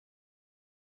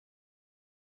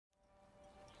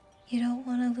You don't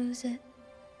want to lose it.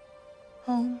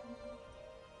 Home.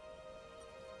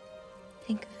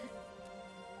 Think of it.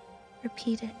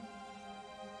 Repeat it.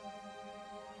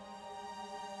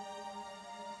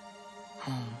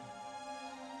 Home.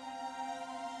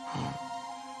 Home.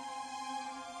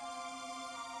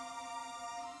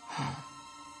 Home.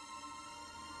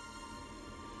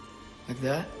 Like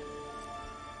that?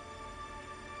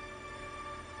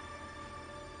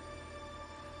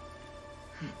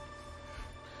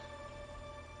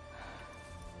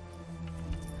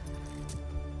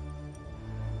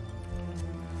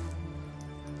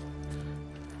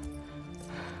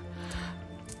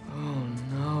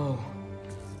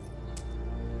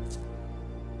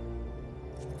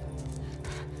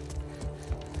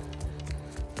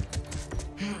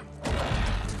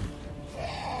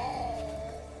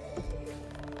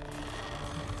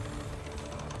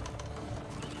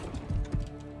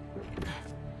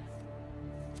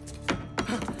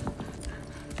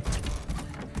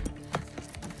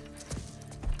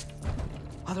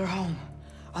 Other home.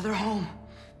 Other home.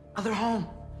 Other home.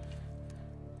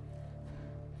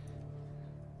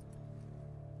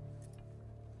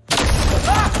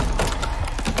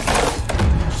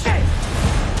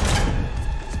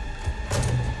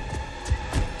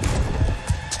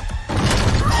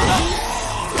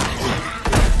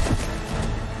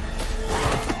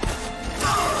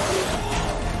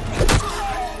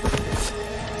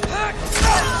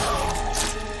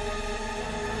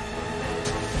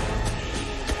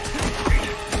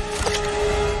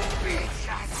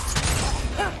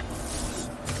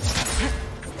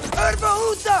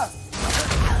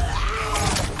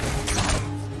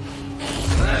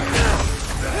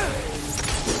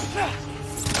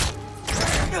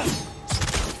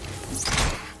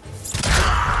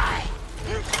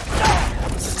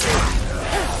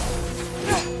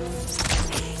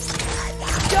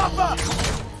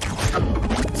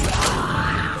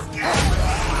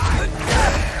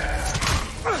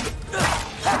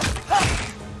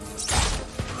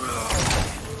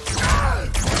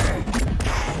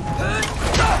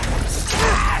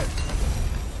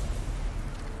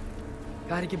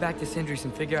 Gotta get back to Sindri's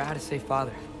and figure out how to save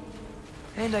Father.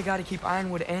 And I gotta keep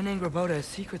Ironwood and Angrboda a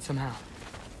secret somehow.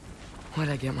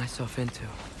 What'd I get myself into?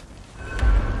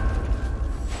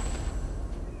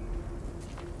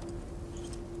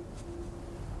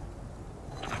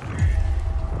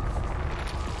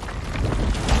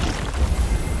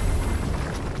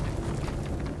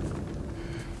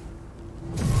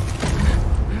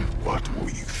 What were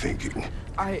you thinking?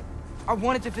 I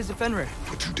wanted to visit Fenrir.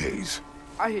 For 2 days?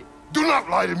 Do not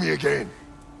lie to me again!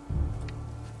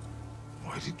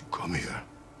 Why did you come here?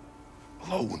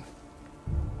 Alone?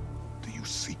 Do you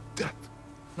seek death?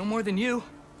 No more than you.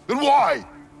 Then why?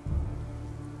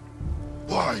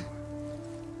 Why?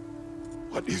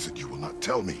 What is it you will not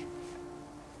tell me?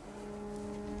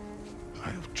 I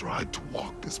have tried to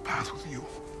walk this path with you.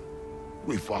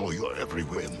 We follow your every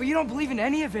whim. But you don't believe in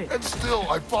any of it. And still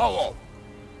I follow.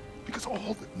 Because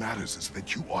all that matters is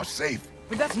that you are safe.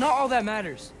 But that's not all that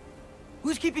matters.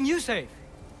 Who's keeping you safe?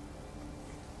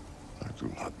 I do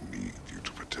not need you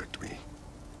to protect me.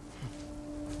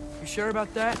 You sure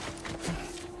about that?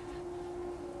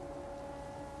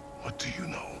 What do you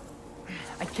know?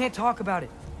 I can't talk about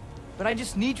it. But I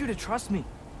just need you to trust me.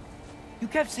 You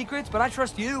kept secrets, but I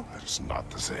trust you. That's not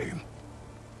the same.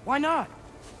 Why not?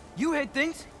 You hid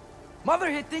things. Mother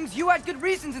hid things. You had good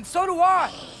reasons, and so do I.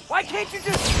 Why can't you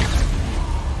just...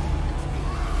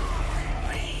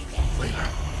 Later.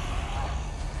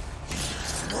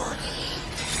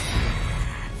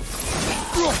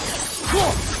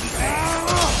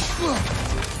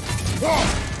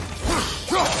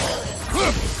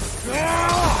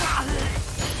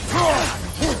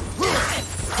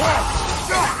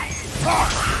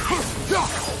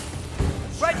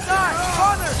 Right side!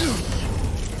 Father!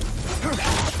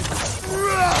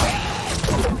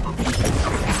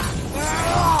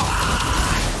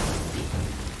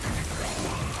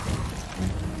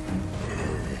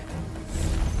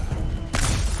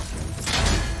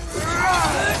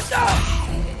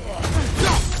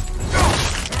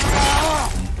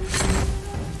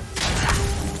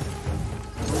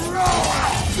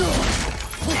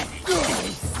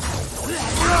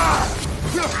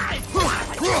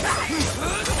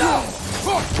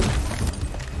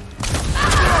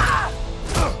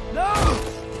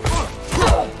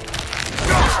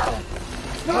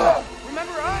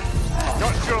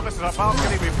 A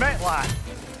balcony we've met, lad.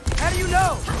 How do you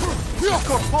know? You're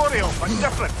corporeal, but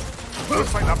different.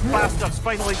 Looks like the bastard's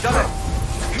finally done it.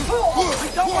 We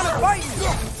don't want to fight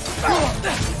you!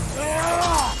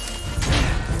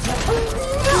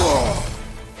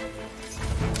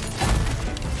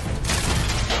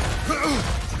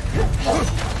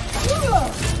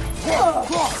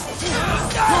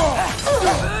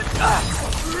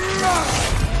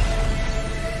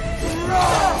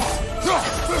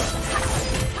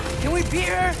 we beat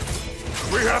her?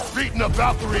 We have beaten a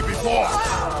Valkyrie before.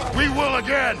 We will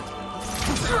again.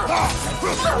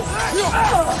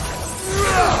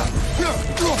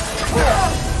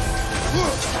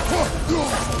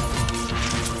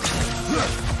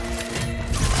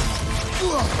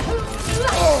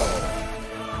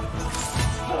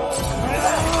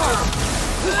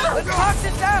 Let's talk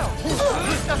this out!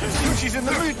 Doesn't seem she's in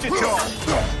the mood to talk.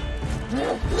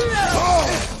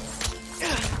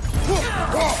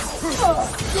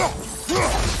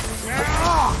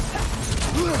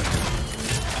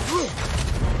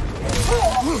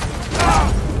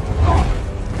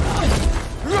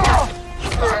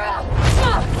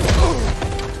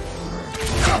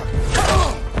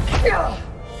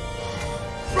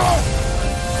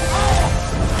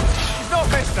 She's not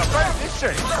messed about, is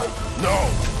she? No.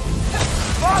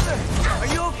 Father, are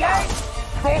you okay?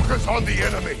 Focus on the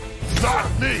enemy, not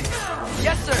me.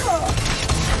 Yes, sir.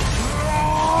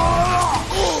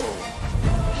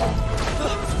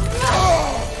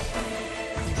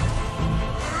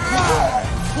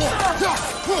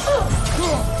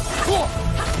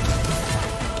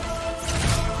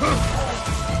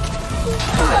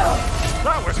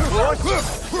 That was close.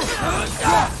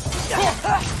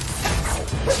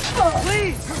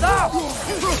 Please, stop!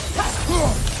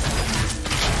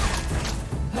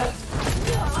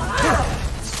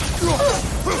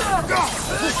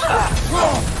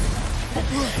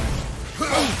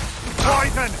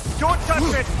 Poison! Don't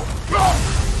touch it!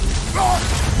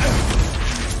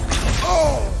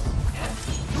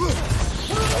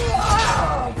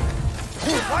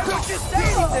 Why would you say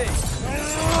anything?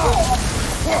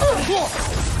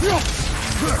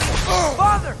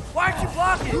 Father, why aren't you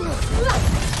blocking?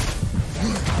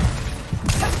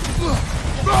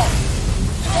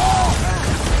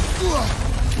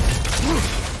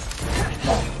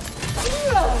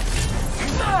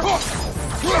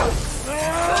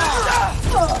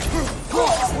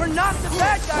 We're not the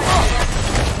bad guys.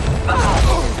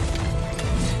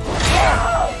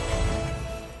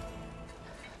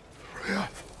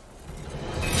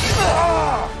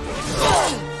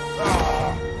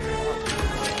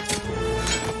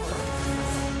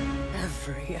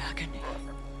 Every agony,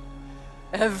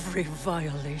 every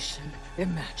violation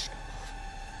imaginable.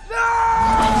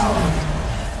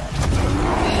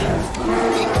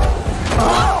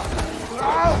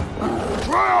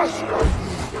 Atreus!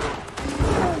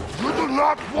 You do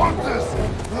not want this!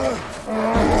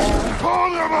 Call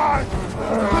your mind!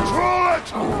 Control it!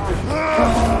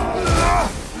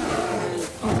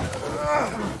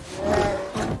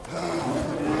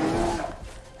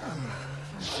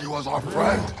 She was our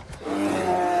friend.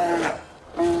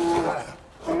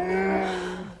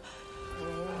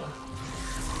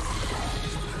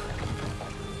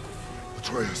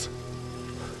 Atreus.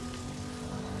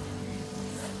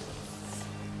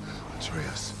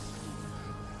 Atreus.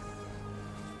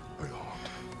 Are you harmed?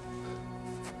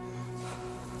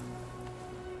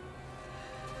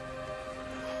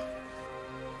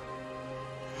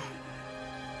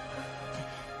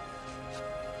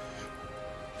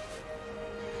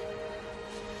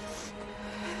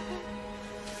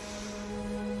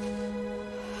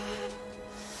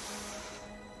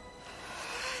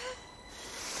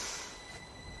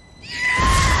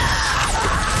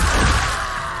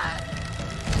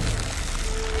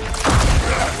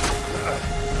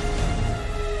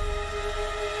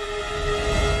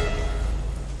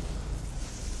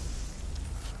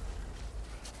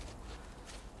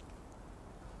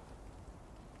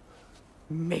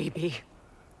 Maybe.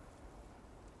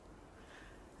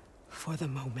 For the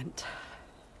moment.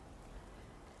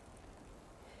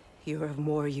 You're of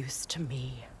more use to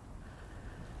me.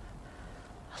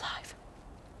 Alive.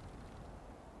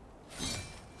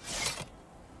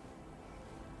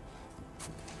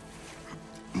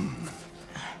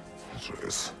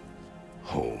 Atreus.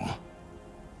 Home.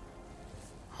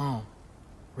 Home?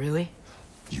 Really?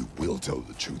 You will tell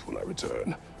the truth when I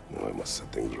return. Now I must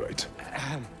set things right.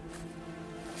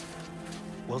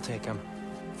 We'll take him.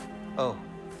 Oh,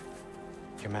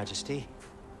 Your Majesty.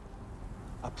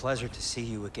 A pleasure to see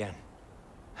you again.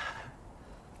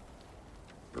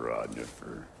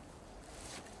 Rodnifer.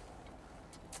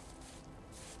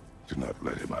 Do not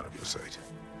let him out of your sight.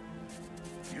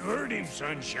 You heard him,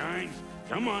 Sunshine.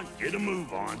 Come on, get a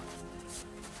move on.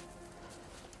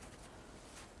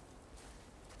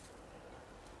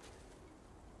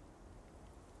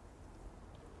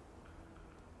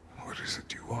 What is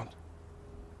it you want?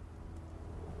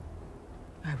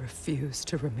 I refuse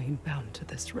to remain bound to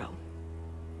this realm.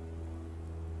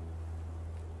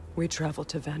 We travel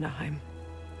to Vanaheim.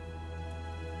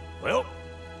 Well,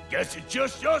 guess it's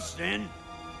just us then.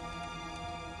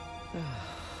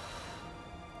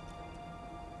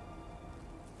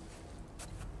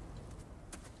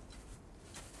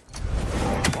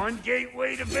 One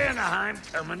gateway to Vanaheim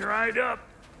coming right up.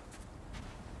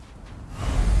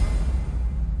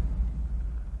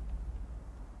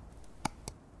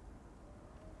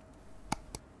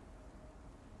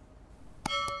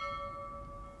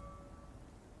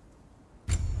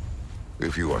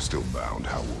 If you are still bound,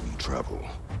 how will you travel?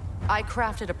 I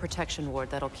crafted a protection ward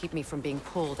that'll keep me from being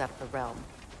pulled out of the realm.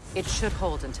 It should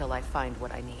hold until I find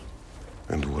what I need.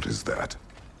 And what is that?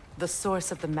 The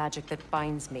source of the magic that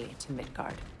binds me to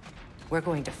Midgard. We're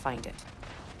going to find it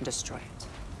and destroy it.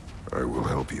 I will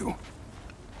help you,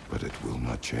 but it will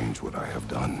not change what I have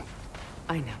done.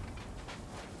 I know.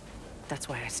 That's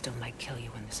why I still might kill you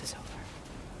when this is over.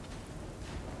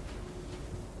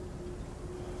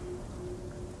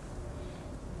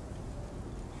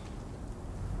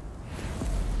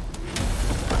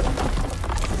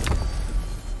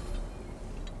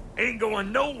 Ain't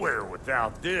going nowhere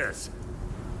without this.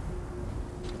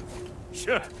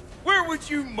 Where would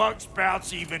you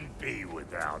muckspouts even be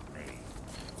without me?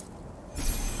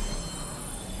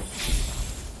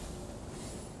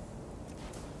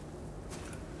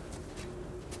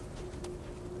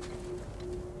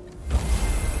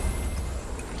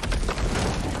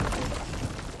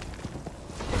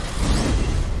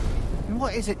 And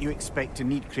what is it you expect to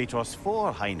need Kratos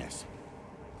for, Highness?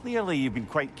 Clearly you've been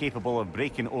quite capable of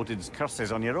breaking Odin's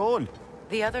curses on your own.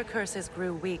 The other curses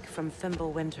grew weak from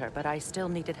Fimbulwinter, but I still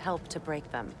needed help to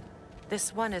break them.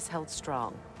 This one is held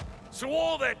strong. So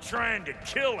all that trying to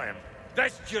kill him,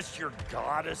 that's just your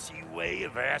goddessy way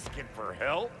of asking for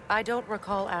help? I don't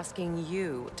recall asking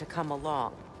you to come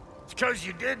along. It's 'cause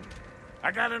you didn't.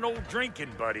 I got an old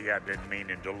drinking buddy I've been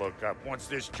meaning to look up once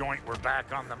this joint were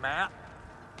back on the map.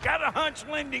 Got a hunch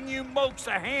lending you mokes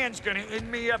a hand's gonna end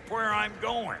me up where I'm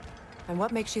going. And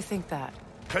what makes you think that?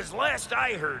 'Cause last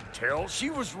I heard tell, she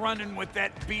was running with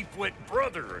that beefwit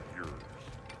brother of yours.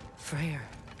 Freyr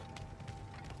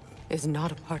is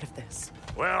not a part of this.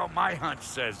 Well, my hunch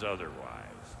says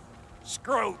otherwise.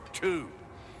 Scroat, too.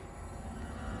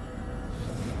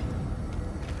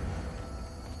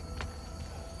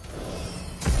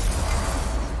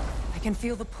 I can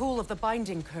feel the pull of the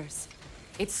binding curse.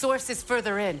 Its source is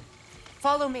further in.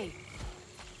 Follow me.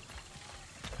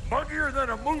 Muggier than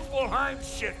a Muspelheim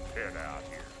shit pit out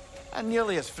here. And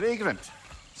nearly as fragrant.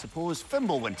 Suppose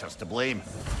Fimbulwinter's to blame.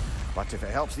 But if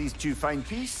it helps these two find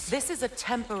peace... This is a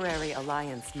temporary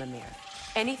alliance, Mimir.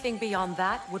 Anything beyond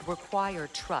that would require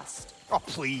trust. Oh,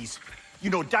 please. You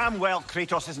know damn well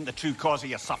Kratos isn't the true cause of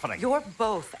your suffering. You're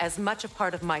both as much a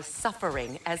part of my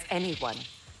suffering as anyone.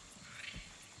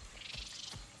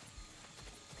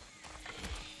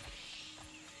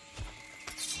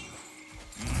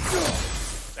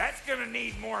 That's gonna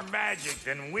need more magic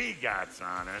than we got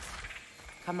on us.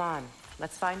 Come on,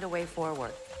 let's find a way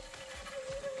forward.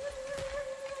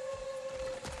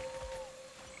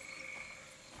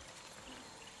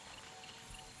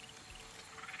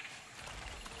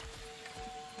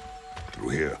 Through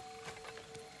here.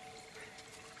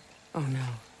 Oh no.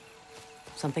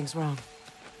 Something's wrong.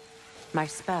 My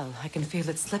spell, I can feel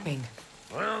it slipping.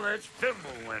 Well, that's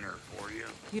Fimbulwinter for you.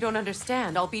 You don't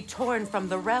understand. I'll be torn from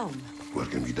the realm. What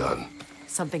can be done?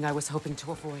 Something I was hoping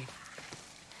to avoid.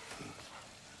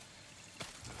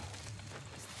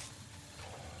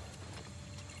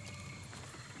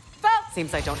 Well,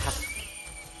 seems I don't have...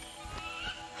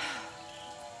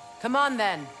 Come on,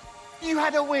 then. You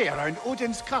had a way around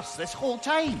Odin's curse this whole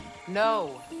time.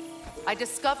 No. I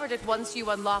discovered it once you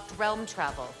unlocked realm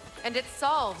travel. And it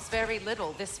solves very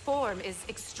little. This form is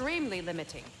extremely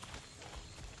limiting.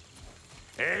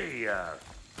 Hey,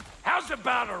 how's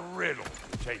about a riddle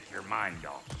to take your mind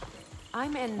off?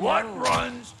 I'm in What no...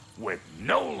 runs with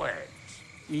no legs?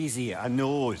 Easy, a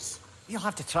nose. You'll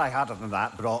have to try harder than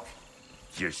that, Brock.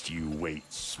 Just you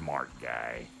wait, smart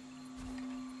guy.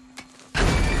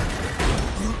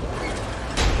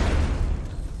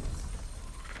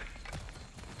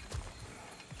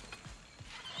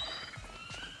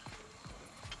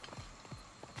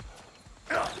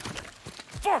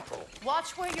 Fuckle!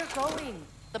 Watch where you're going.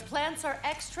 The plants are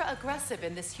extra aggressive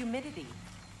in this humidity.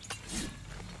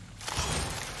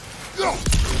 Go!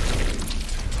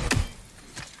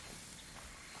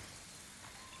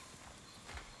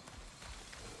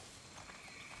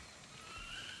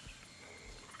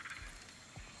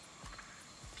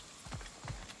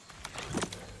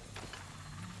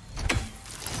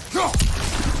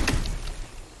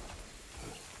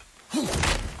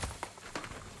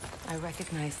 I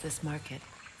recognize this market.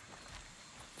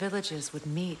 Villages would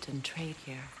meet and trade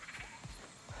here.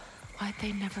 Why'd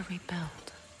they never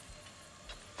rebuild?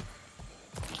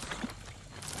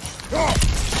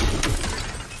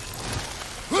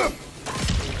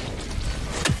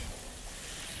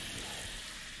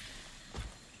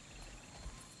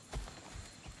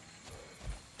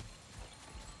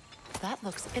 That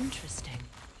looks interesting.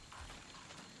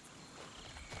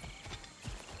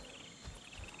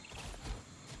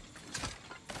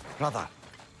 Brother,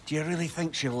 do you really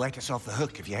think she'll let us off the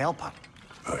hook if you help her?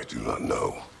 I do not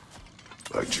know.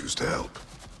 I choose to help.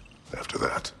 After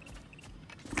that,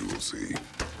 we will see.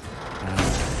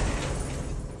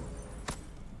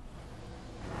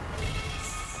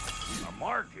 A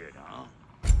market, huh?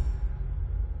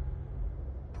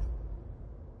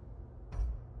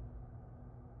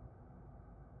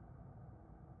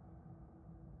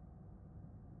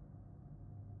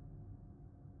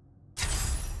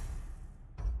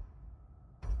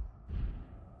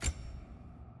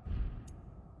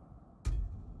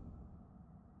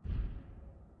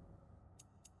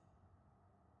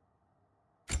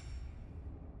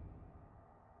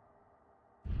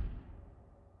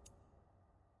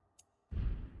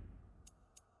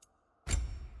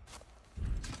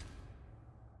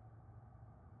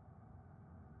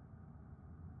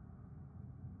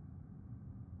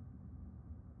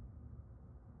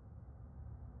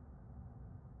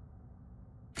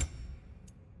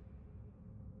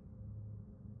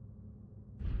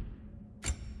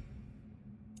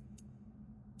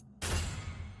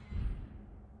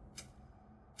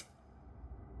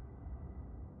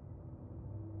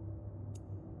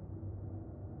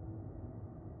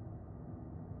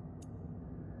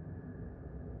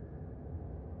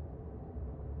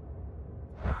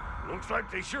 Looks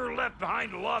like they sure left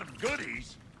behind a lot of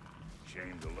goodies.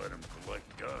 Shame to let them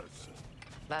collect dust.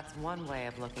 That's one way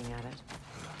of looking at it.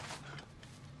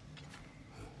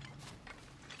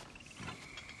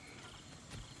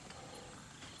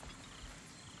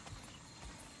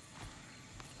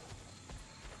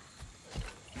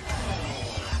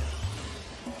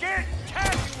 Get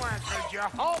Catchwan, could you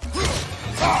hope?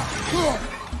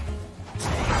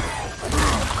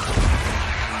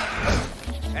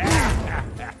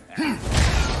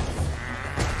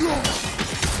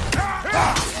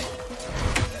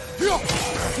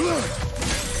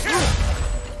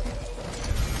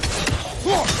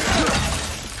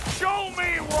 Show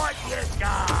me what you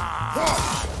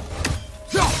got!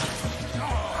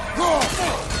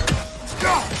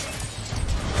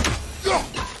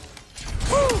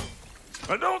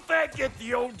 But don't that get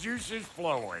the old juices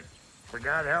flowing?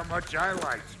 Forgot how much I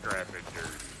like scrapping dirt.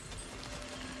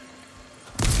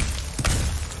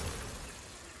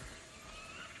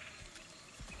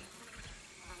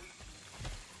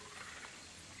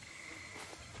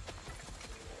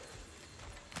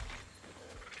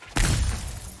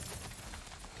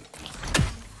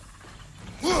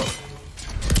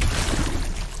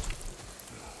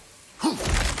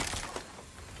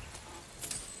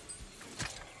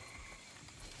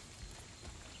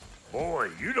 Boy,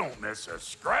 you don't miss a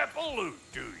scrap of loot,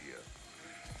 do you?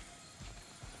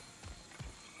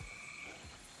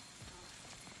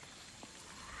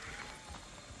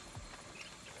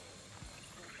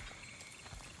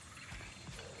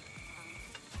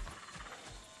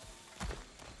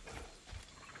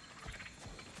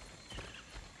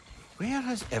 Where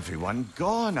has everyone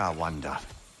gone, I wonder?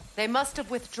 They must have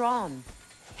withdrawn,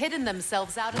 hidden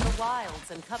themselves out in the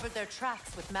wilds and covered their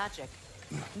tracks with magic.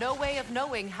 No way of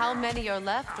knowing how many are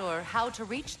left or how to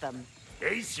reach them.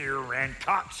 Aesir ran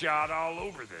cockshot all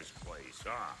over this place,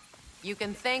 huh? You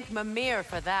can thank Mimir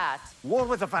for that. War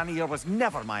with the Vanir was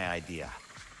never my idea.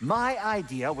 My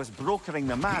idea was brokering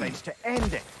the marriage to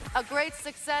end it. A great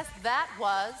success that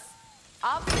was.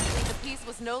 Obviously, the peace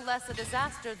was no less a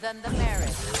disaster than the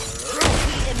marriage. Did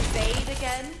he invade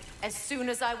again as soon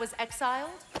as I was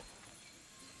exiled?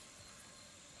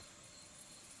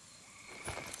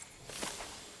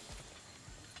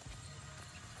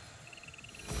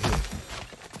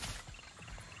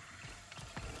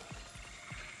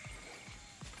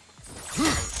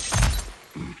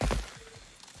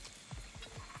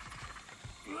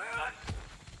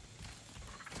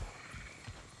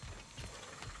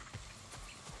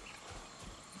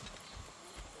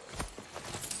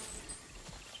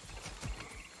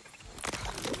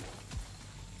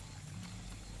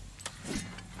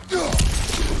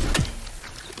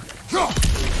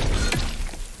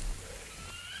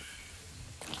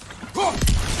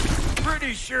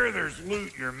 Pretty sure there's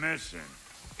loot you're missing,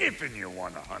 if and you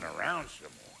want to hunt around some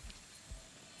more.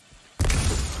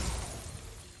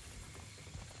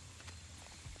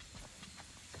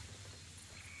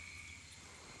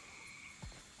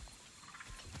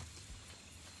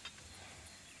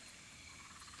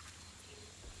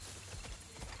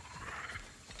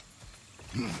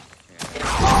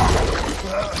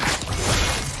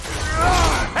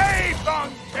 Hey,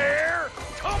 bunk bear!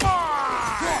 Come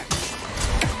on!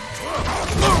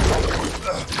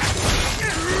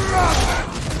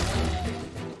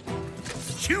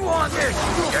 Chew on this,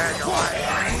 you dandelion!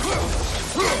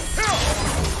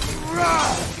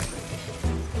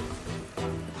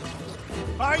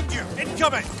 Behind you!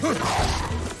 Incoming!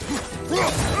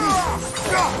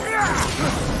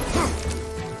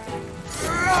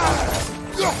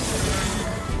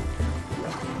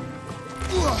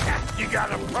 You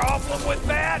got a problem with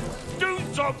that? Do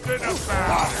something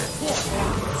about it!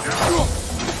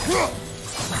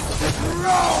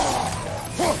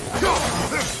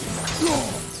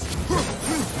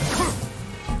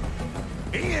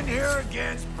 Being here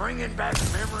again's bringing back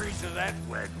memories of that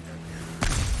wedding.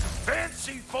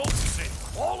 Fancy folks and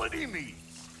quality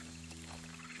meats.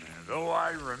 Though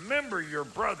I remember your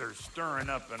brother stirring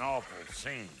up an awful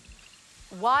scene.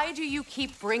 Why do you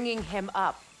keep bringing him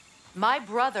up? My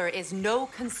brother is no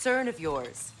concern of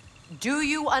yours. Do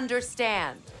you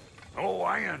understand? Oh,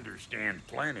 I understand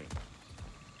plenty.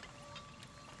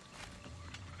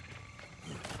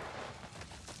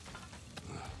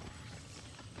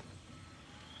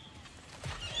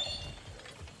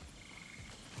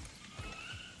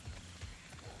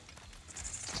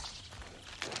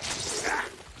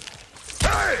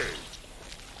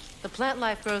 The plant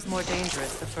life grows more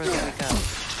dangerous the further we go.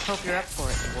 Hope you're up for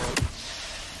it, Dwarf.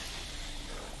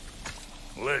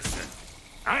 Listen,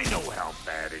 I know how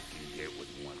bad it can get with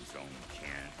one's own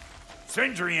kin.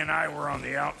 Sindri and I were on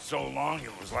the out so long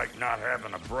it was like not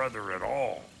having a brother at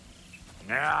all.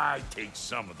 Now I take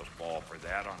some of the fall for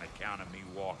that on account of me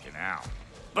walking out.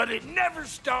 But it never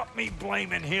stopped me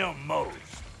blaming him most.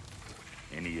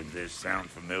 Any of this sound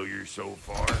familiar so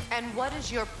far? And what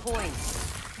is your point?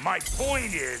 My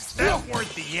point is, that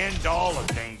weren't the end-all of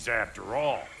things after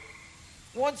all.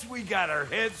 Once we got our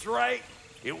heads right,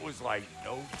 it was like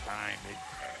no time had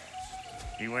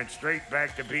passed. He went straight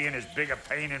back to being as big a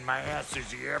pain in my ass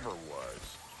as he ever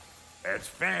was. As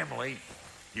family,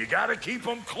 you gotta keep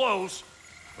them close,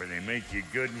 or they make you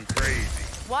good and crazy.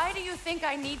 Why do you think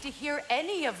I need to hear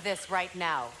any of this right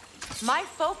now? My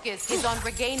focus is on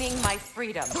regaining my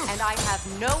freedom, and I have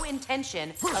no intention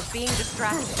of being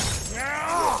distracted.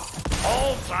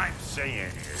 All I'm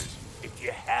saying is, if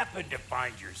you happen to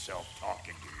find yourself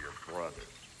talking to your brother,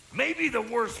 maybe the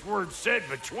worst word said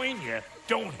between you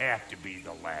don't have to be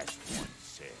the last one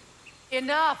said.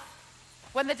 Enough!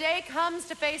 When the day comes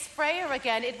to face Freyr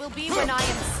again, it will be when I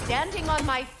am standing on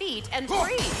my feet and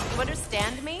free. You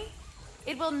understand me?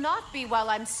 It will not be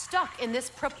while I'm stuck in this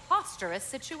preposterous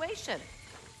situation.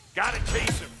 Got a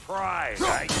case of pride,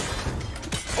 I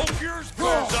hope yours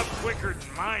grows up quicker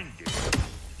than mine did.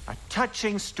 A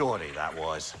touching story, that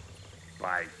was.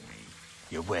 Bite me.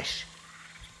 You wish.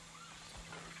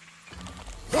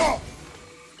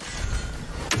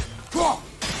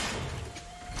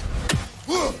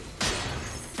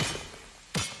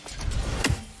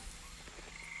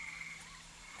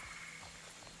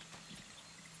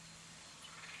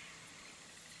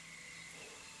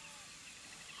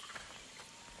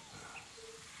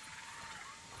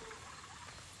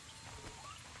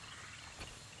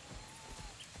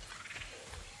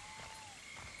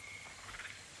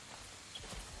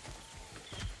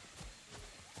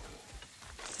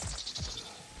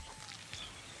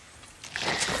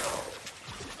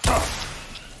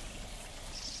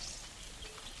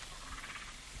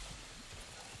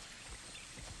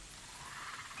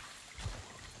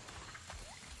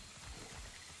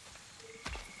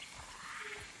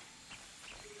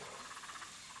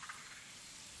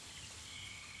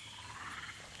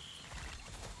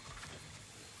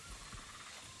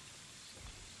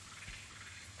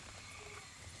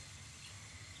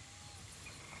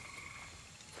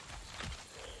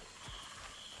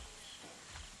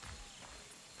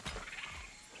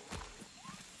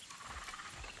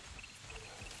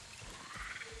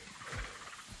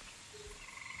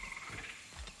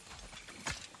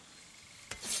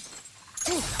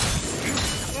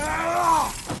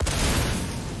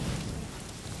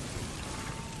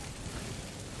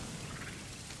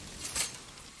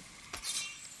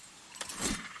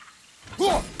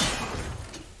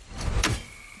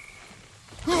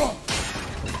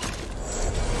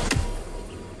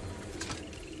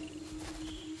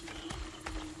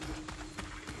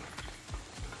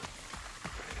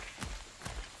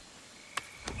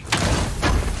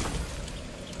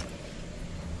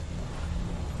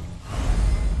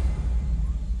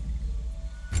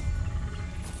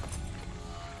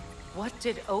 What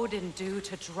did Odin do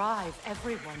to drive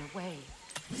everyone away?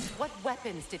 What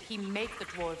weapons did he make the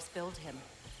dwarves build him?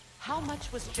 How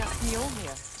much was just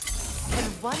Mjolnir? Can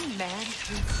one man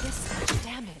do this much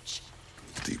damage?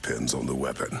 Depends on the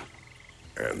weapon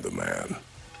and the man.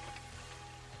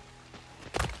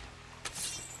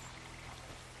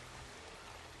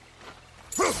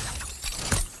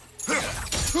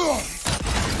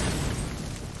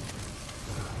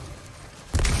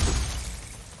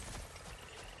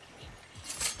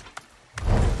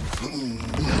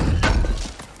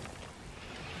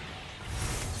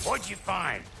 What'd you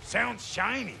find? Sounds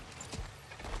shiny.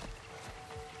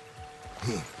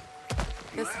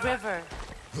 This river.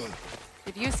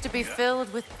 It used to be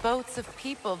filled with boats of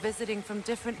people visiting from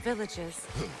different villages.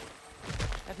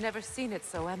 I've never seen it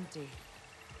so empty.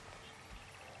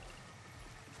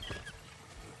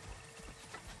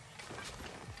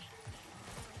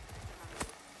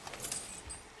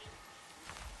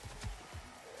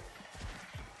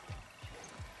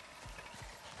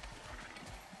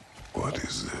 What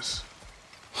is this?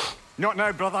 Not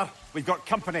now, brother. We've got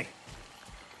company.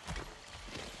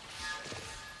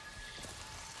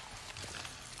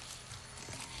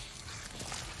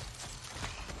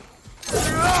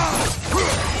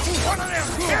 One of them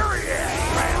carry-ass!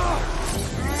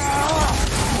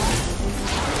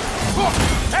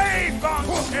 Hey,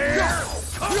 Bonker!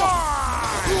 Come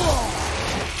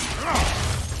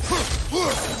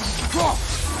on!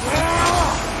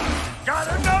 Got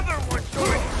another one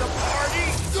joining the party!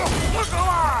 Look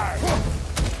alive!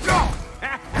 Come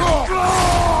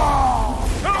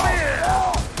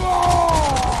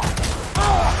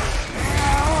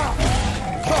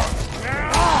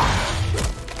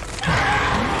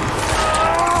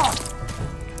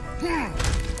here!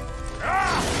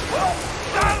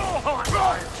 That'll hunt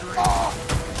my dream!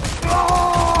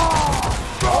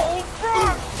 Old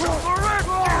front to the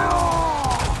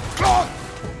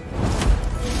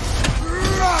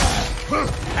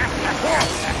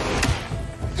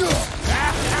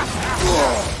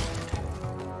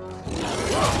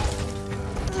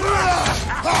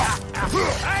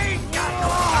I ain't got no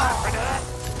time for that!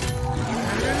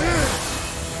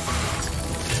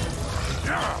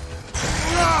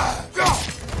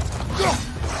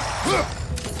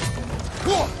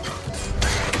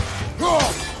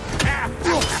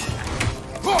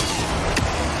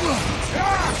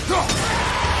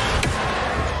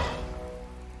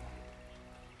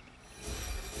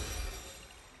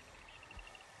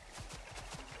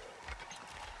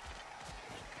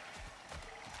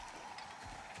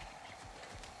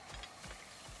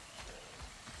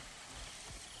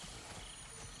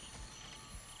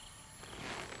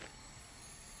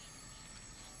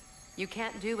 You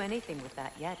can't do anything with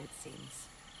that yet, it seems.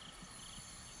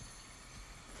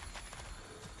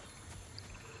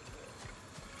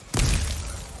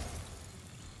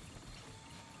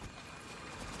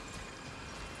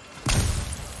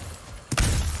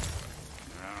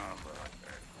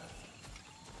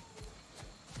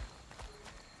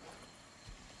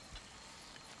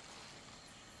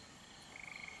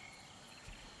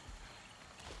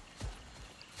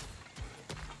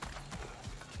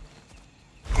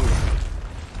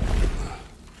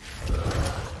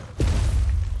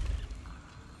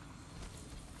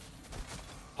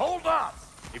 Hold up!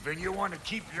 If you want to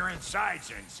keep your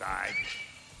insides inside.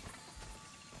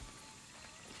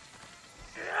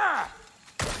 Yeah!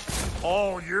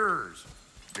 All yours,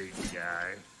 big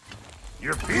guy.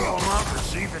 Your people not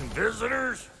receiving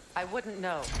visitors? I wouldn't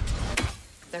know.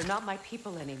 They're not my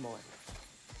people anymore.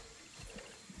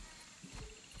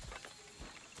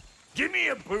 Give me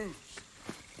a boost.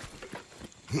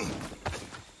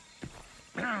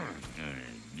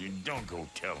 You don't go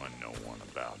telling no one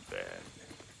about that.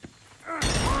 Come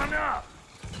on up.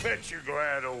 Bet you're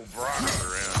glad old Brock's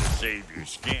around to save your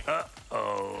skin.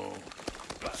 Uh-oh.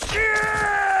 Skin!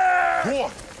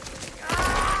 What?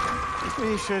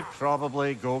 We should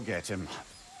probably go get him.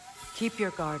 Keep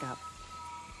your guard up.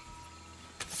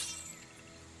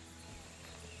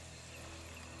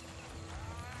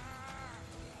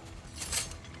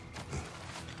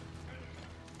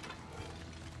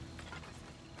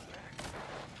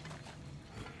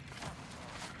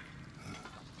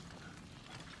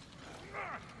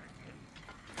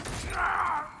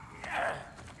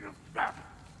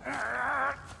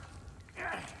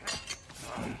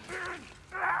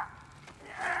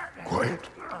 Quiet.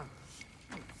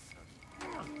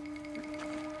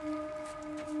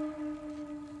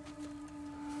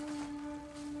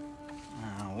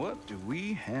 What do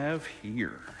we have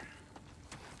here?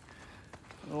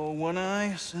 Oh, One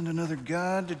Eye, send another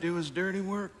god to do his dirty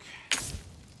work.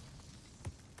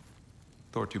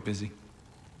 Thor too busy.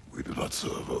 We do not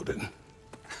serve Odin.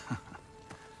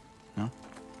 No?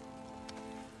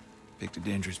 Picked a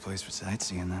dangerous place for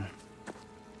sightseeing, then.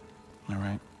 All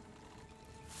right.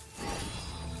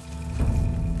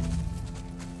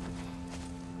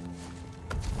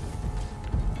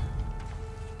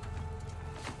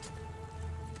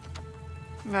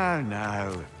 Now,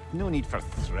 now. No need for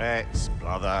threats,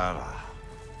 brother.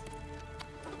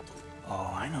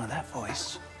 Oh, I know that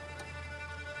voice.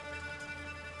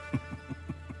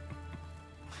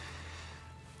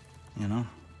 You know,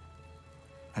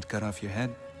 I'd cut off your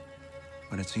head,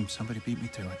 but it seems somebody beat me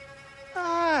to it.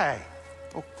 Aye.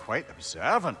 Oh, quite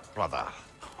observant, brother.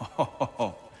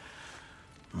 Oh,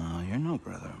 no, you're no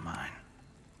brother of mine.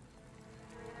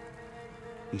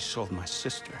 You sold my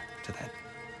sister to that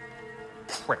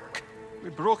prick. We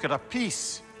broke it a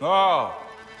piece. Oh!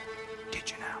 Did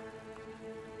you now?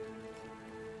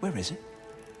 Where is it?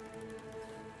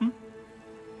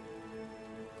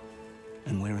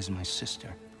 And where is my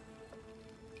sister?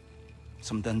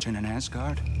 Some dungeon in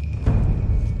Asgard?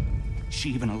 Is she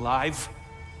even alive?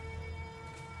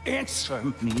 Answer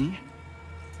me.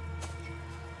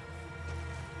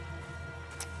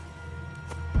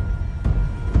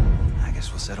 I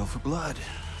guess we'll settle for blood.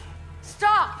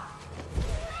 Stop!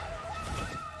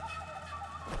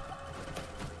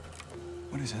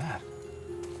 What is that?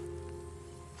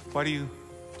 Why do you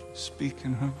speak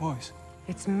in her voice?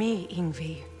 It's me,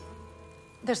 Ingvi.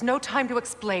 There's no time to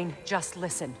explain, just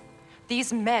listen.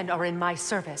 These men are in my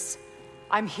service.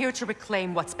 I'm here to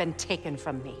reclaim what's been taken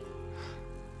from me.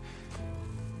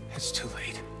 It's too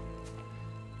late.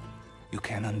 You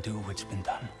can't undo what's been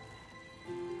done.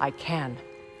 I can.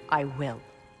 I will.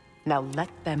 Now let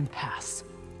them pass.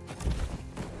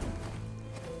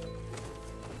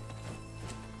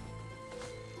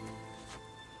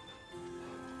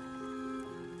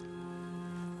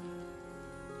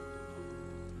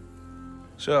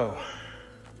 So,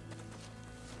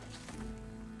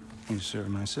 you serve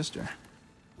my sister.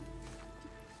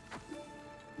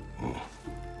 Oh,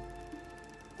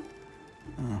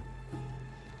 Oh.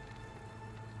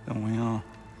 Don't we all?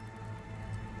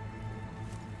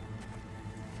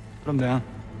 Put him down.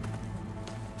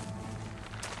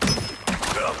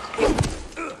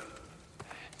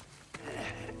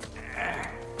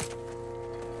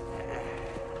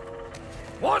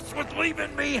 What's with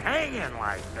leaving me hanging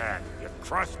like that, you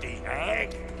crusty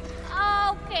hag?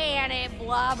 Oh, can it,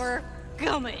 Blobber?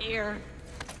 Come here.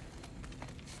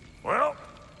 Well,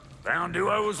 found who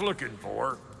I was looking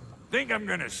for. Think I'm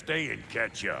gonna stay and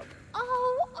catch up.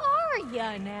 Oh, are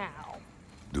ya now?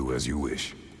 do as you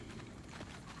wish.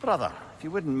 Brother, if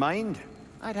you wouldn't mind,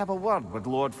 I'd have a word with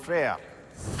Lord Freyr.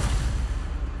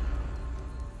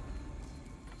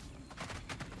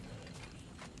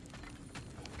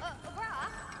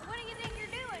 Brock, what do you think you're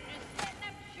doing? Just setting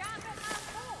up shop at my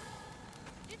fort?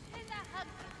 Just 'cause I hugged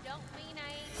you don't mean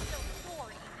I ain't so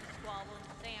sorry, you squabbling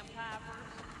sandpipers.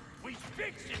 We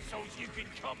fixed it so you can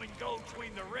come and go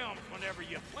between the realms whenever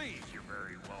you please. You're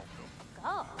very welcome.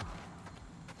 Go.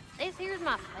 This here's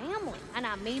my family, and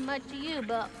I mean much to you,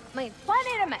 but means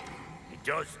plenty to me. It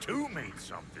does too mean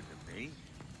something to me.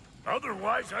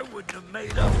 Otherwise, I wouldn't have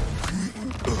made up.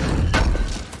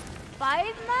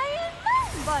 5 million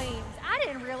moon beams! I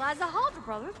didn't realize the Halter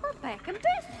brothers were back in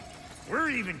business. We're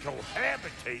even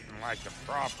cohabitating like a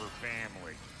proper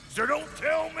family. So don't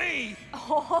tell me.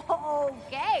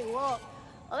 Okay, well,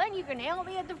 then you can help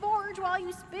me at the forge while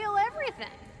you spill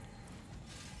everything.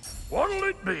 What'll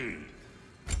it be?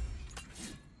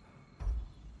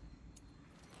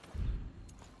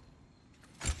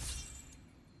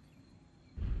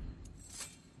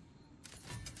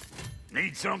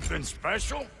 Need something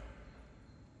special?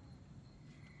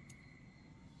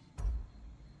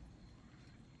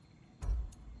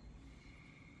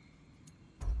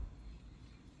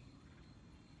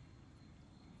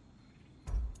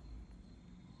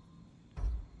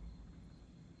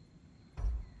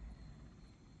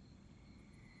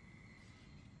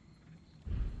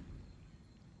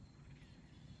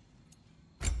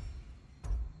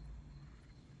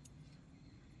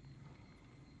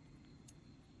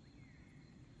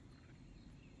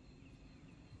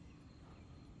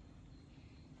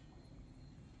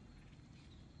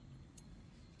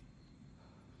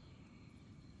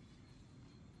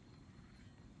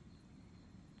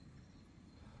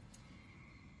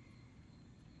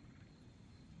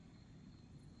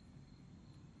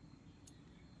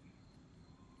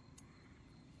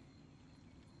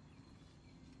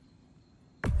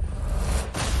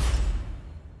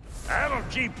 That'll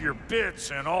keep your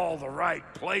bits in all the right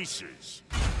places.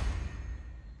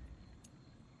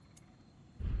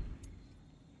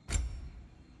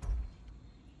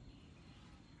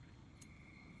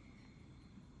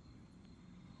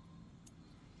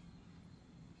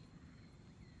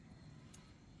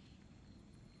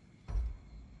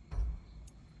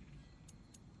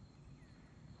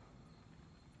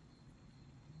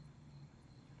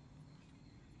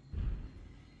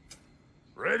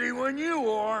 Ready when you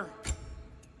are.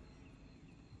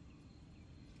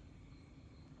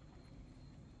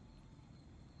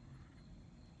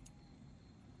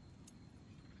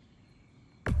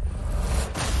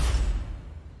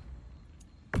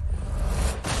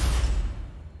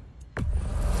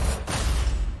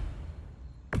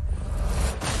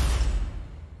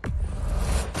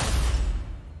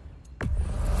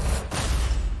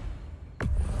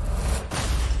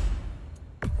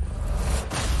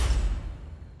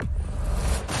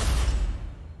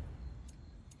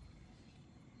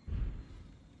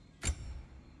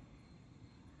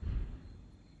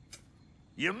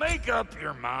 You make up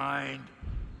your mind.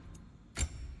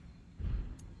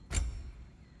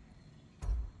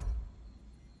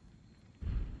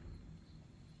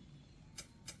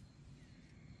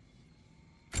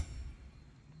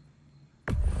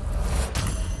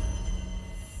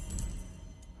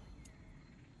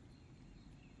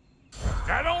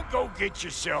 Now don't go get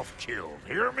yourself killed,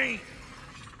 hear me?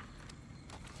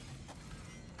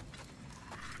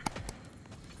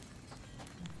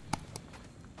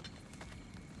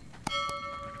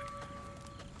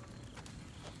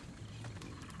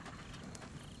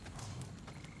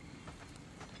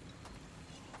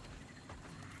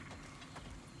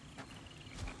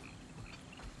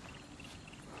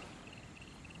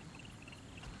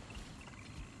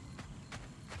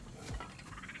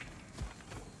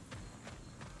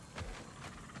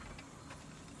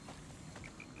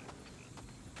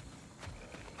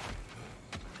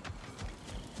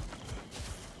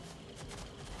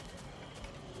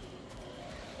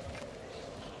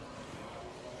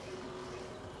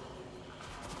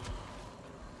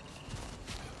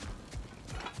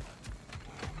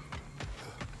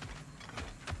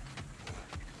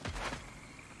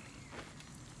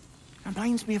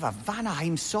 Reminds me of a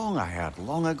Vanaheim song I heard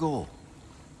long ago.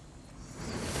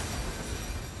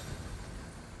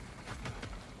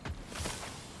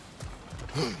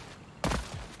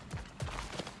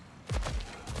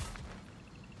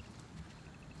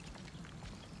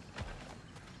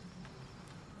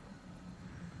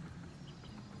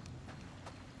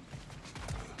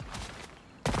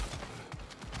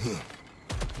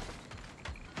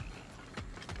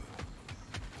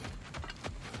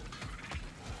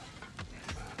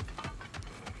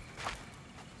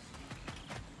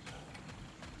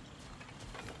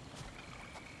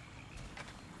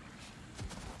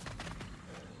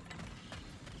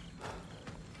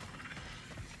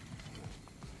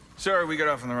 Sorry we got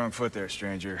off on the wrong foot there,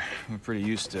 stranger. We're pretty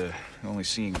used to only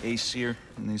seeing Aesir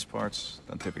in these parts.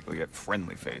 Don't typically get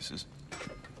friendly faces.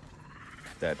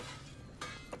 That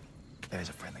is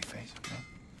a friendly face, no?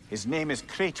 His name is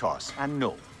Kratos, and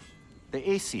no, the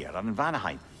Aesir are in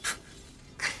Vanaheim.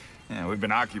 Yeah, we've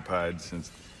been occupied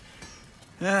since...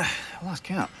 I lost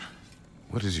count.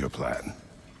 What is your plan?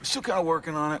 We're still kind of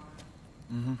working on it.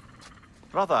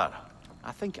 Brother,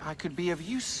 I think I could be of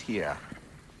use here.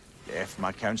 If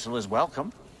my counsel is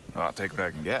welcome. Well, I'll take what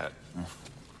I can get.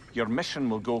 Your mission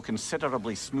will go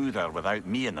considerably smoother without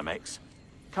me in the mix.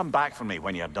 Come back for me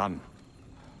when you're done.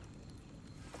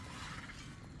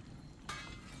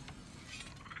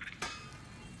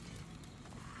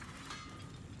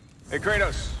 Hey, Kratos.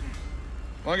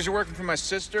 As long as you're working for my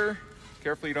sister,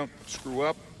 careful you don't screw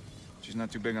up. She's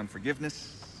not too big on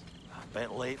forgiveness. A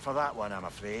bit late for that one, I'm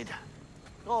afraid.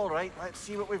 All right, let's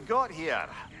see what we've got here.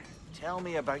 Tell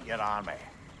me about your army.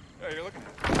 Hey, you're looking.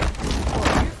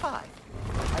 Oh, you're fine.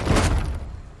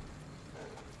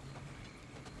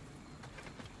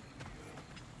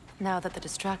 Now that the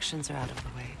distractions are out of the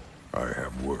way, I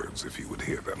have words if you would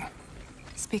hear them.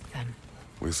 speak then.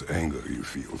 This anger you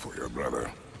feel for your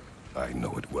brother, I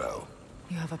know it well.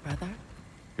 You have a brother?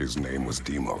 His name was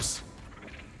Deimos.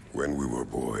 When we were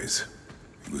boys,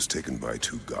 he was taken by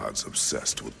two gods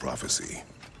obsessed with prophecy.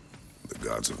 The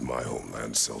gods of my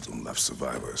homeland seldom left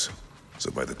survivors,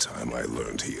 so by the time I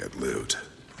learned he had lived,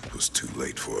 it was too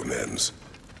late for amends.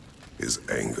 His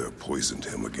anger poisoned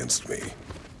him against me.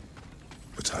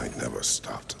 But I never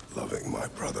stopped loving my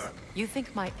brother. You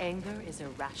think my anger is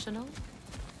irrational?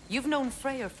 You've known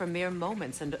Freyr for mere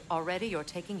moments, and already you're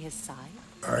taking his side?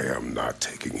 I am not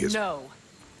taking his... No.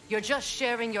 You're just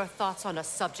sharing your thoughts on a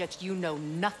subject you know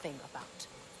nothing about.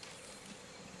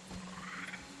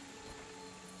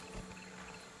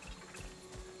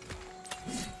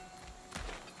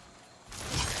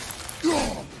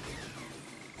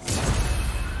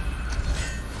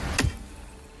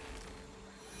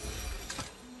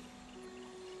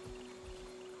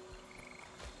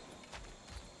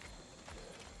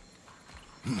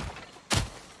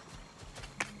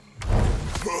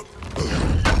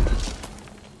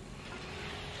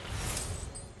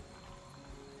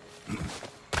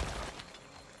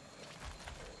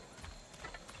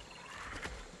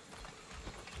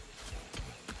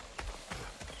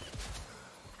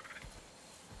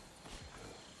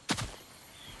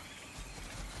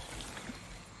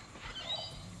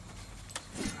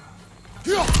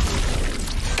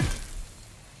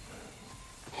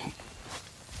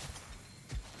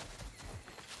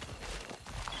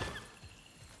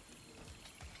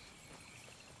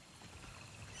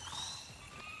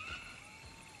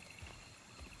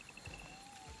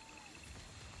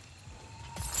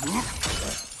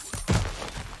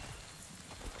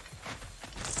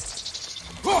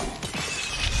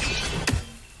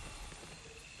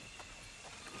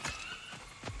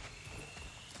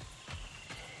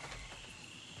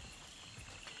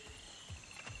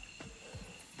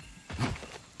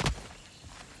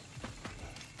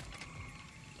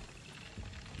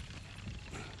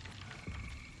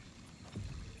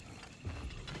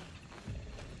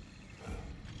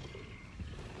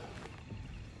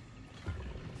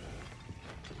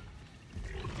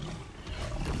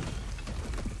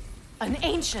 An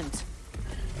ancient!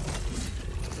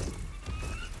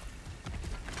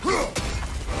 Grab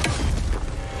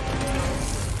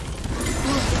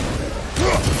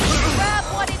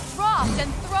what it dropped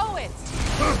and throw it!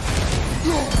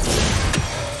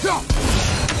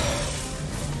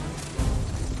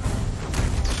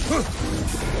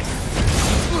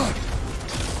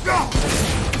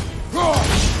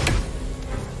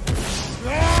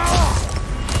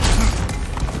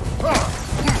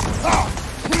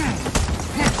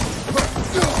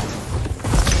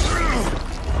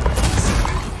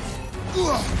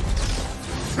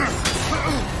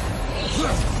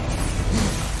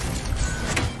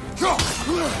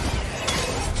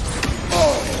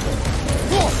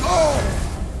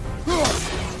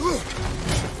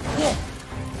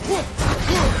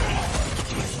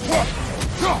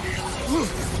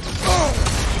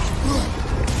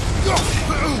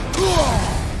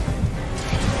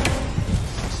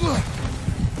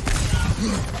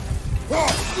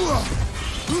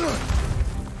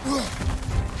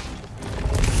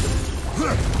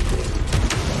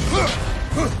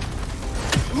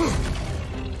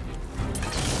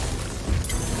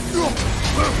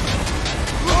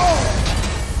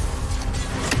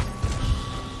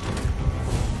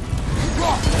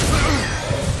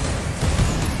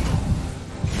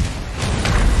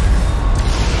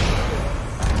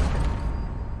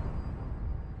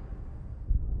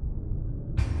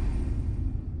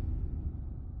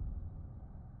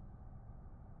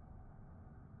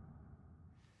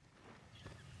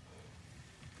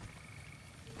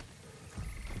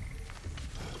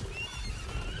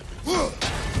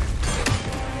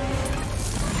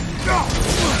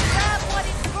 Grab what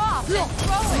it dropped and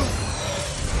throw it!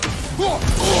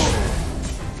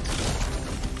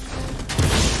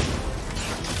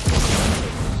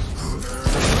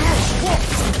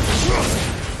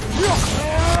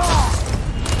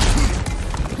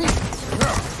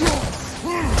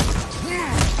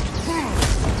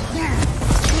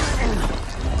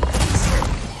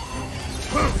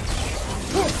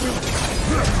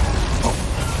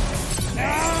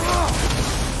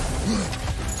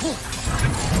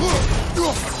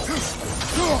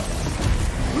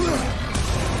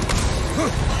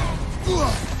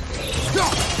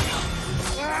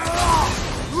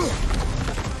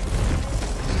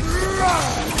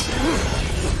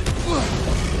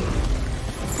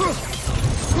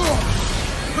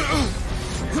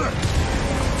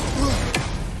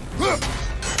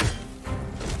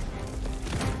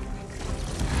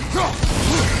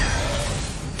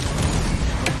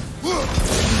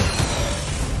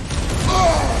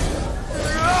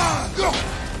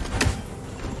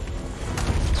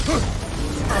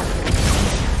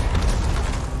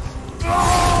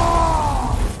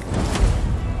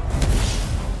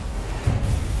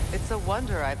 It's a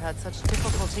wonder I've had such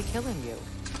difficulty killing you.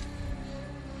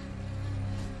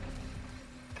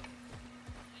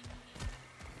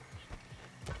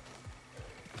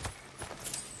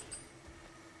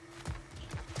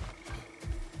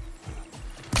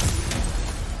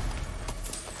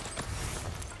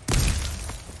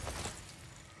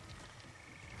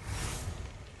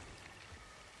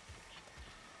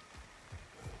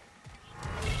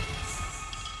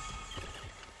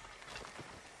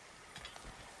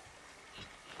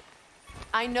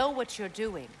 I know what you're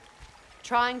doing.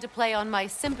 Trying to play on my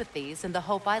sympathies in the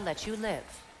hope I let you live.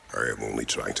 I am only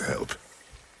trying to help.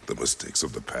 The mistakes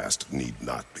of the past need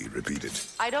not be repeated.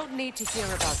 I don't need to hear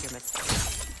about your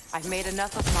mistakes. I've made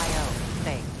enough of my own,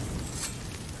 thanks.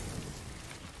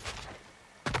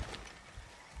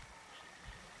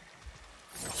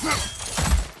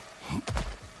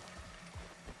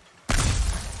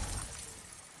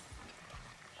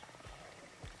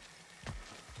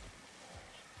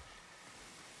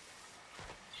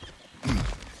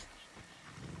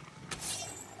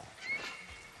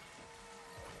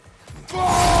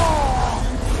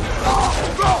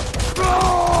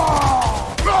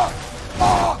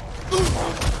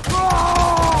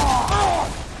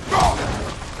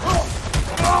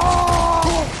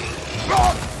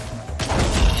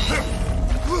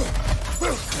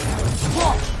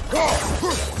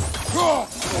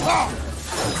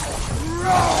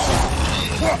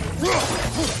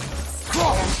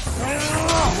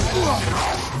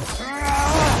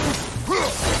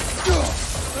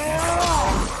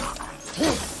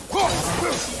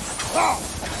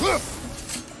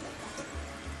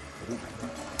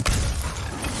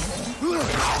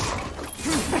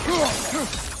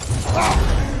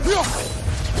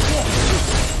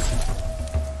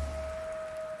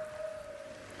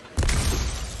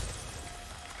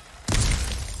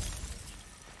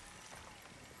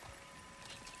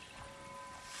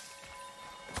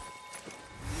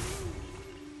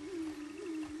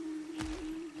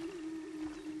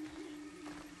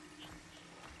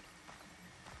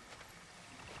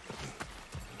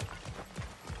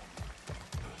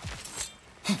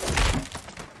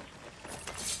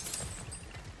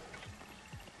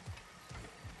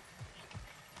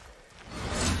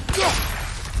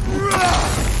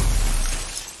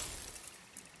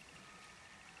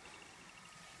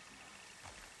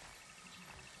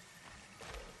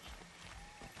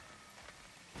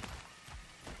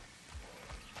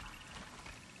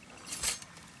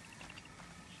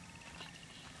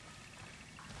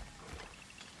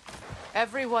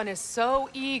 Everyone is so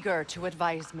eager to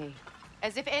advise me,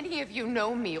 as if any of you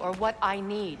know me or what I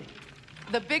need.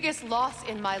 The biggest loss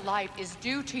in my life is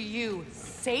due to you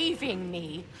saving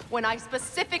me when I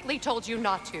specifically told you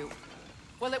not to.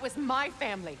 Well, it was my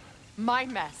family, my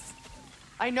mess.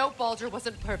 I know Baldur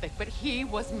wasn't perfect, but he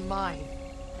was mine.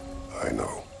 I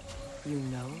know. You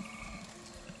know?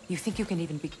 You think you can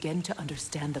even begin to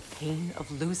understand the pain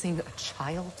of losing a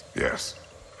child? Yes,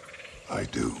 I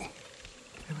do.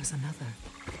 There was another.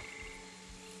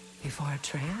 Before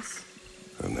Atreus?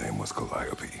 Her name was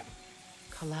Calliope.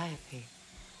 Calliope.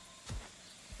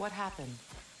 What happened?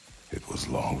 It was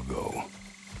long ago.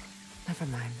 Never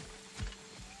mind.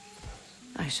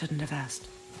 I shouldn't have asked.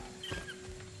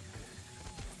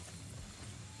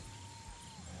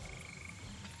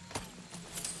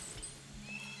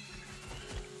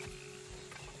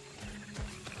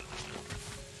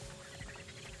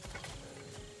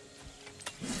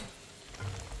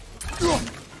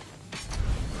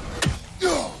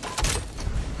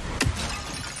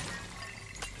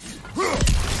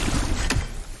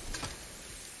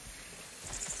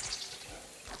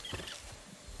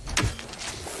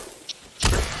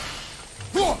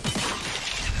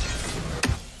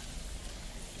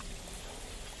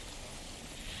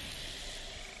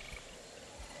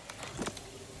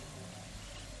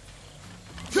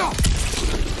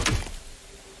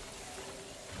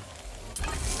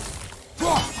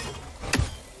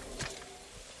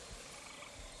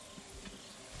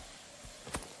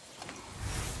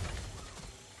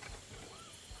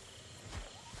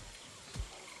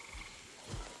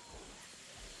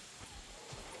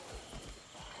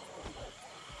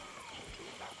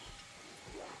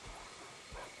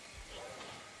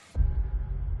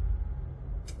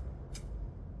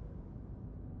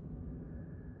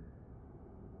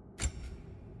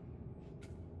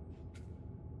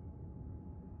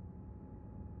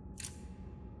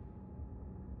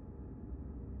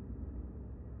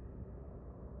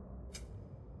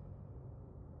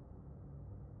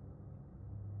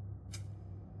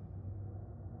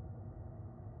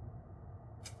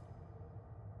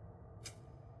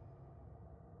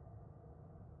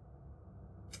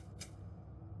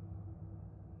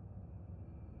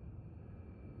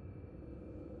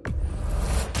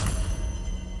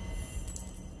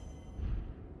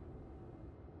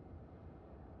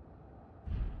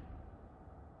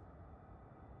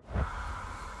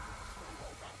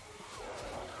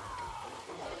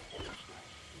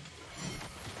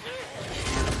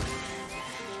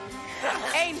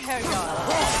 So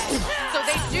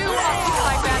they do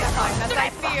occupy Vanaheim, as I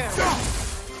feared.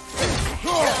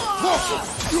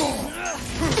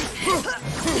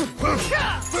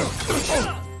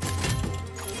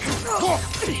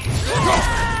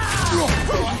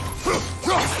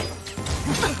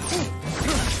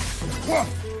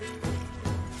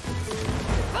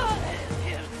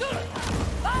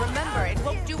 Remember, it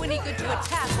won't do any good to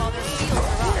attack while their shields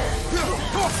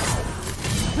are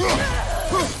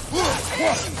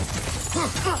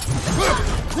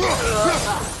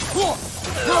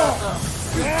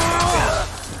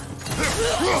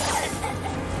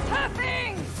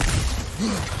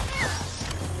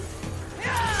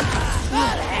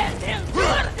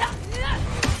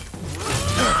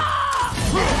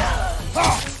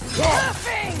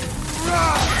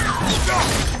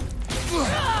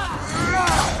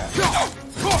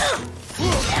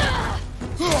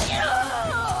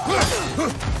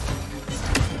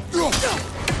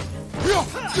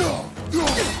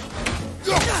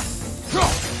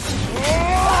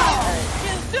Go!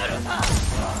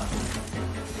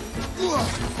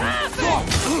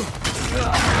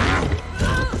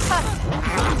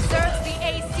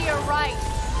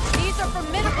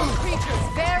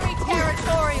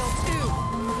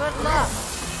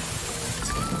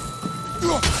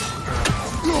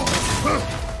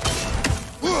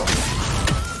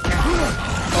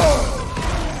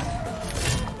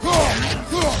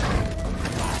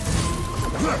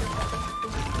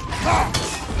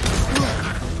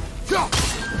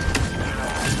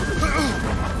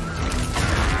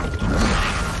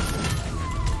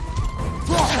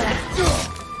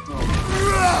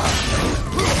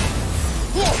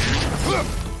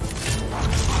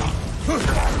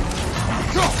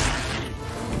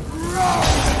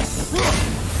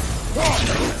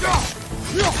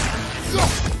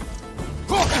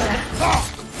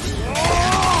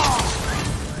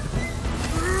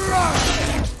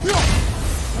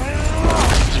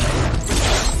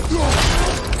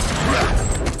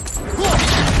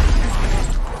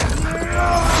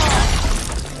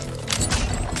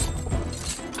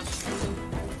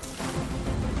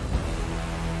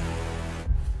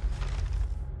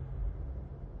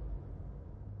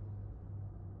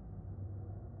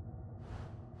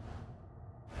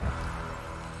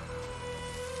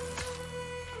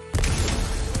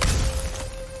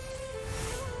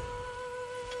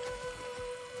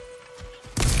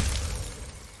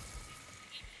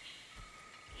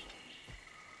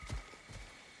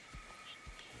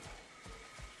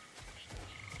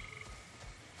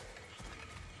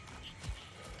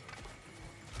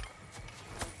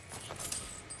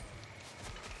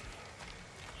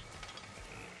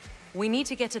 We need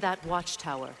to get to that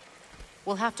watchtower.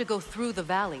 We'll have to go through the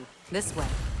valley, this way.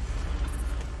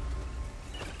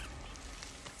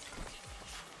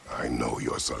 I know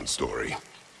your son's story.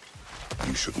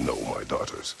 You should know my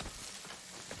daughter's.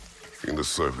 In the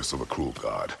service of a cruel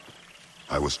god,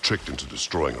 I was tricked into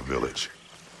destroying a village,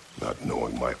 not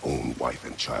knowing my own wife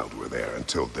and child were there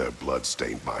until their blood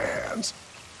stained my hands.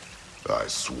 I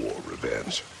swore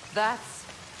revenge. That's...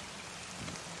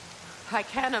 I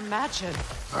can't imagine.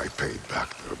 I paid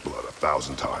back their blood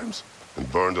 1,000 times and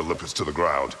burned Olympus to the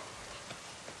ground.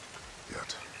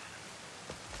 Yet,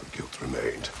 the guilt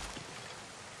remained.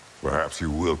 Perhaps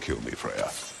you will kill me, Freya,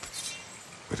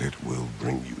 but it will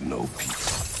bring you no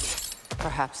peace.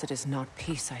 Perhaps it is not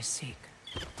peace I seek.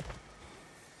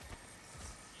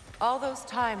 All those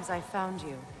times I found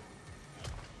you,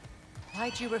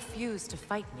 why'd you refuse to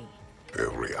fight me?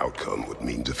 Every outcome would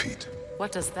mean defeat.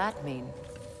 What does that mean?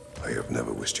 I have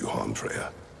never wished you harm,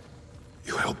 Freya.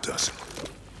 You helped us.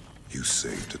 You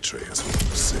saved Atreus when he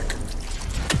was sick.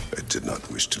 I did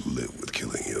not wish to live with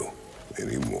killing you,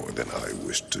 any more than I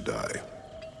wished to die.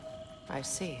 I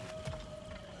see.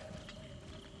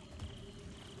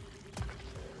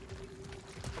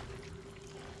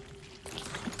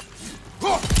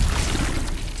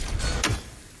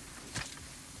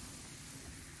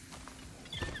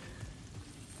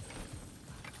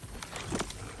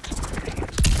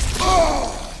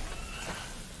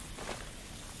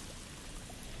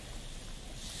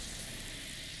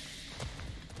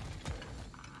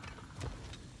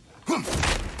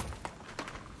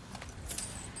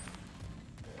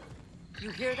 You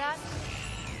hear that?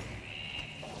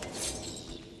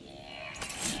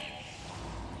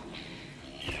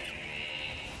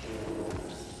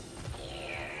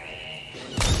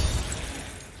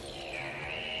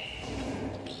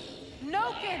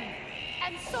 Noken!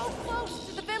 And so close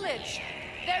to the village!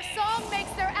 Their song makes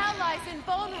their allies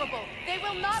invulnerable. They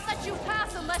will not let you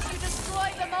pass unless you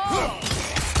destroy them all!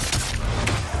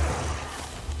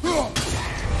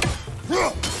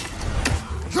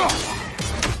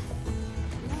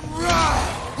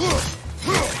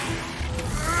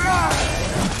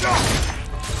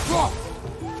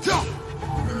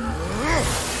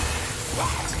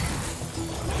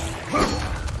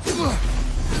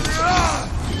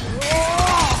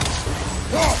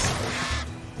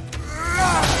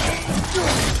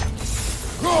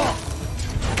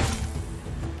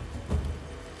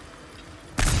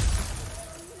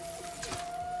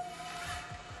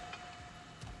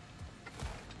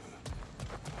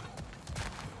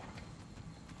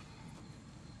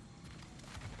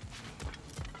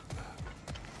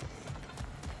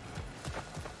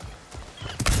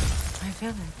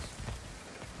 Village.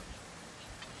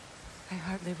 I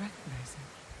hardly recognize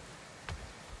it.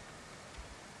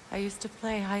 I used to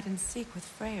play hide and seek with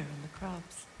Freyr in the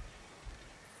crops.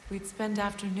 We'd spend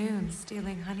afternoons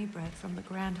stealing honey bread from the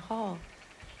grand hall.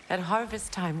 At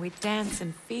harvest time, we'd dance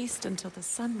and feast until the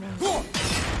sun rose.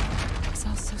 It was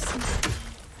all so simple.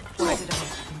 Why did I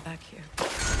have to come back here?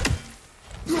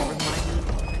 Remind me of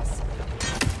this.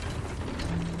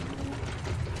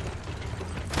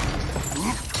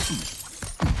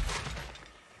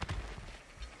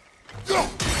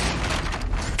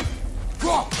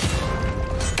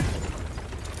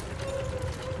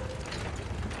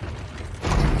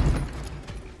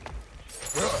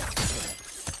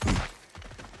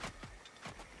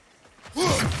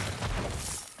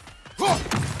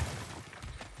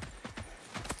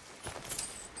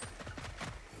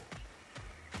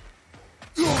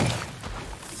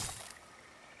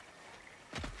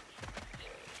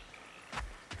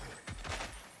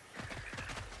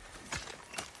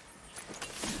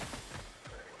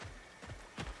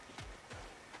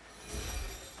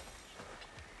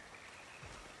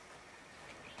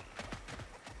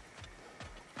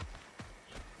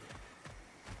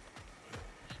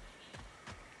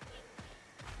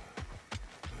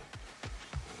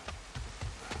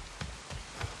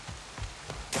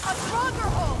 A stronger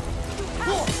hold!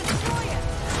 You have to destroy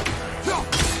it!